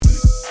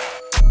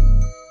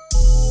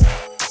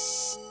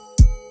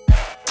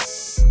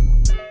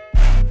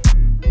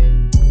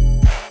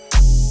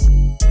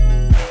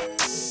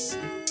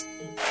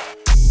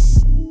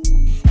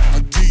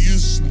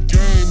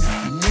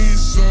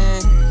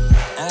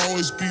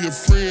always be a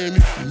friend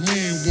if you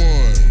need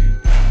one.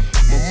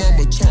 My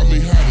mama taught me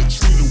how to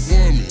treat a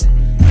woman.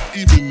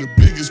 Even the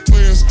biggest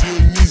player still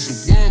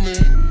needs a woman.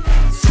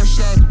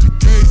 Fresh out the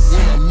gate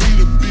when I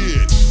meet a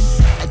bitch,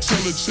 I tell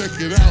her check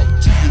it out,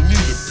 do you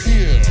need a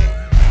pimp?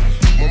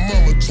 My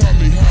mama taught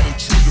me how to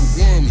treat a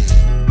woman.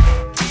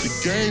 The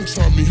game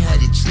taught me how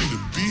to treat a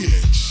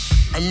bitch.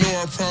 I know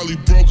I probably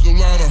broke a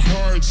lot of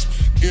hearts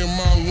in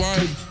my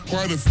life.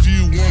 Quite a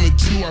few, 1 or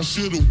 2 I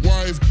should've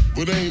wiped,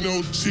 but ain't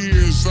no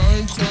tears. I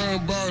ain't crying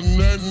about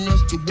nothing,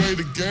 that's the way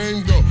the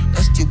game go.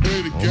 That's the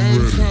way the game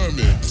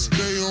coming. I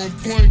stay on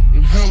point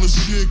when hella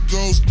shit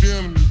goes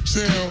down in the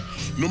town.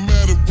 No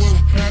matter what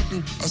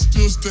happens, I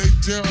still stay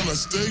down. I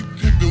stay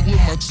pimping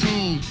with my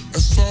tools,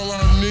 that's all I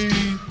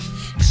need.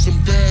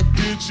 Some bad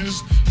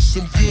bitches,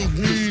 some good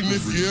weed. And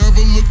if you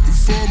ever looking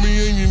for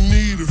me and you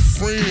need a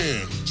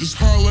friend, just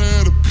holler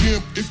at a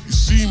pimp if you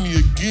see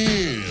me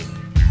again.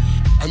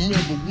 I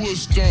never would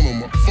stun on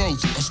my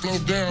folks. I slow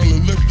down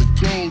and let the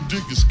gold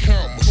diggers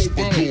count my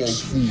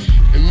spokes.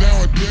 And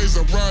nowadays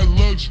I ride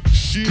luxury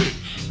shit.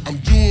 I'm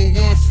doing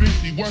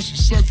 150 while she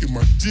sucking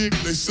my dick.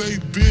 They say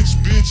bitch,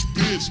 bitch,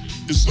 bitch.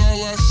 It's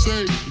all I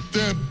say, but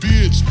that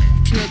bitch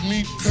kept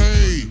me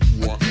paid.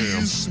 I give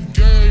you some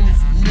game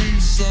if you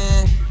need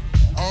some.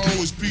 I'll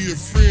always be a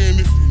friend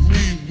if you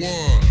need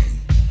one.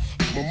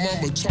 My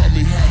mama taught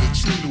me how to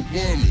treat a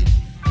woman.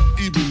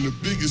 Even the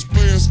biggest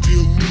player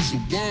still needs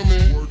a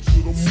woman.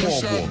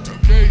 Fresh out the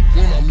gate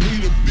when I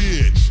meet a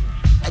bitch,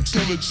 I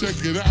tell her check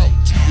it out,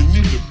 do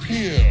you need a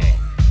pimp?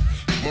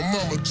 My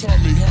mama taught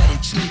me how to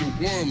treat a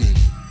woman.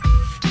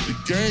 The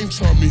game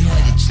taught me how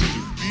to treat a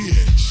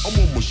bitch. I'm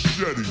a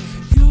machete.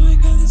 You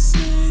ain't gotta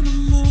say no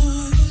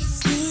more.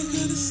 You ain't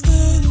gotta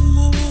say no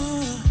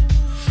more.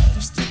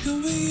 I'm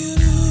sticking with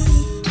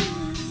you.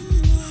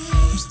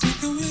 I'm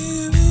sticking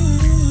with you.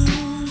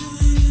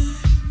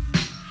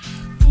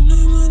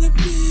 Only wanna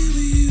be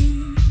with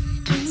you.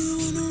 Only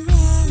wanna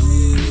ride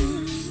with you.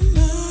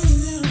 Ride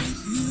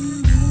with you.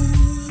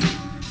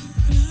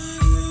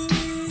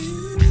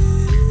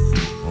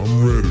 I'm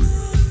ready.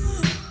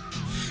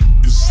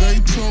 It's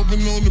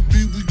Beethoven on the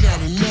beat, we got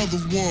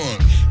another one.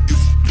 If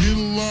you get a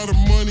lot of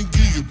money,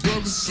 give your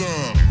brother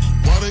some.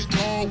 Why they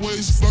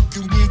always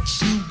fucking with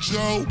you,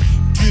 Joe?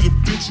 Get a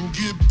bitch and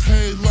get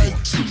paid like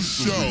to the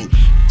show.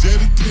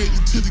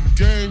 Dedicated to the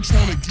game,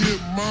 trying to get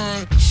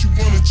mine. She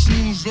wanna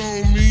choose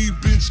on me,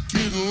 bitch,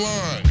 get in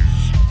line.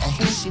 I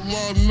hustle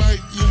all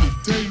night in the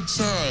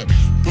daytime,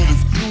 but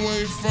if you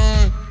ain't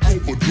fine, I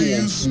will give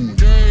you some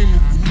game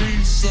if you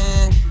need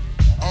some.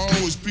 I'll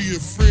always be a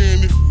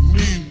friend if you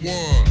need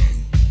one.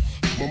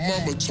 My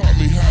mama taught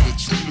me how to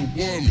treat a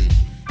woman.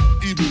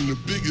 Even the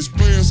biggest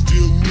player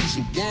still needs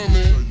a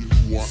woman.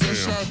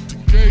 Fresh out the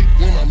gate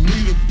when I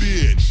meet a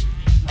bitch,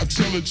 I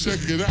tell her check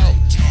it out,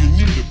 do you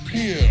need a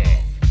pimp?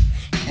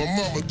 My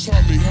mama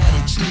taught me how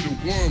to treat a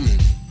woman.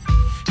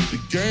 The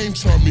game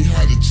taught me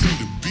how to treat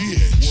a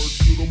bitch. Word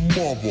to the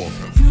mother.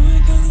 You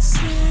ain't gotta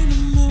say no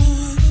more.